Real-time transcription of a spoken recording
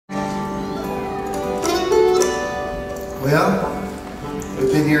Well,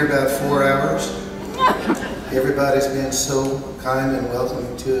 we've been here about 4 hours. Everybody's been so kind and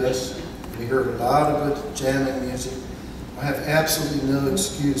welcoming to us. We heard a lot of good jamming music. I have absolutely no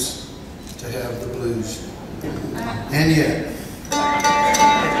excuse to have the blues. And yet,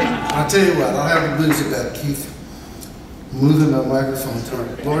 I'll tell you what, I'll have the blues about Keith moving my microphone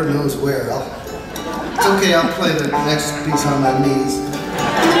to Lord knows where. It's okay, I'll play the next piece on my knees.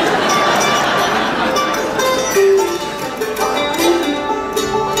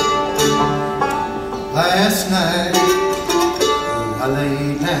 Last night, I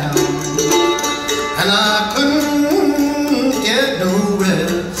lay down and I couldn't get no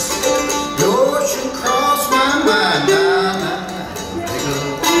rest. The ocean crossed my mind.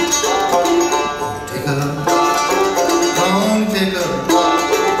 Take up, don't take up.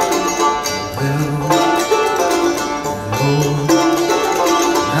 Well, oh,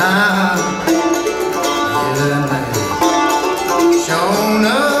 now, yeah, man, shown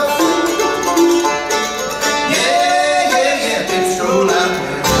up.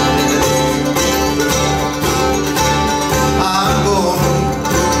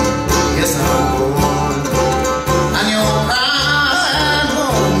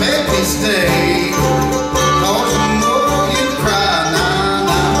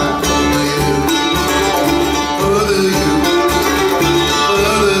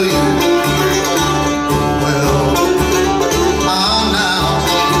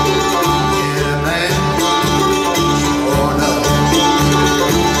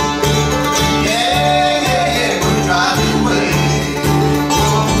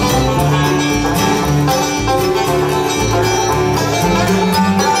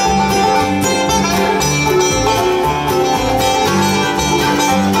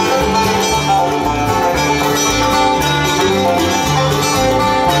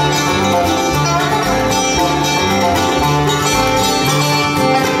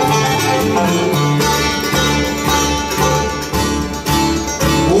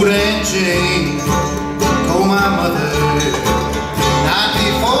 Told my mother not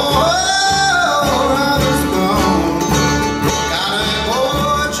before I was born. Got a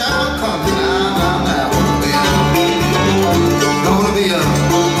boy child coming now. Gonna be up,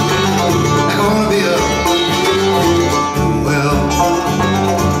 gonna be up. Well,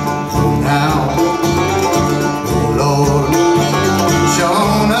 now, oh Lord,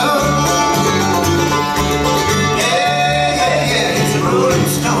 shown up. Yeah, it's a rolling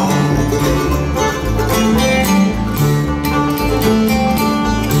stone.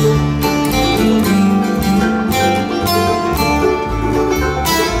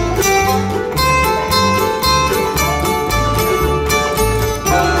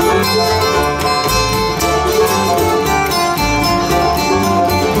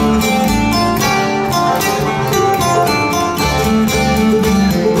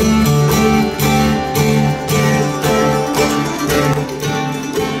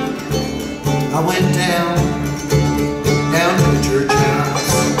 I went down to the church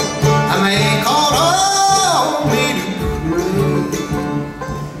house. I may call on me to pray.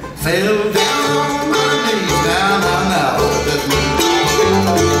 Fell down on my knees, down.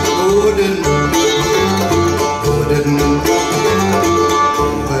 Oh, didn't.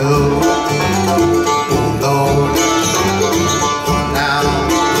 Well, oh Lord, now,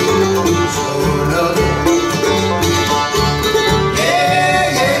 showed up.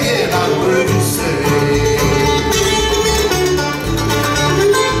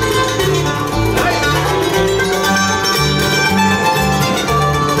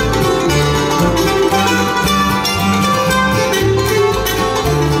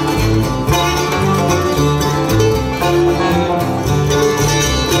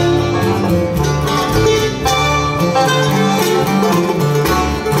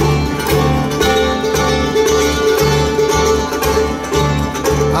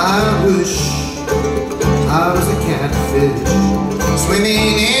 I wish I was a catfish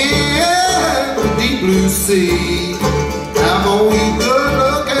swimming in the deep blue sea. Now all you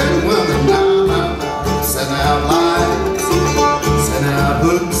good-looking women now send out lines, send out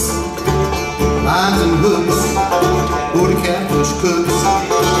hooks, lines and hooks for the catfish cooks.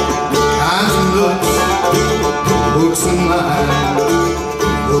 Lines and hooks, hooks and lines,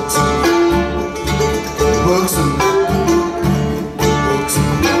 hooks and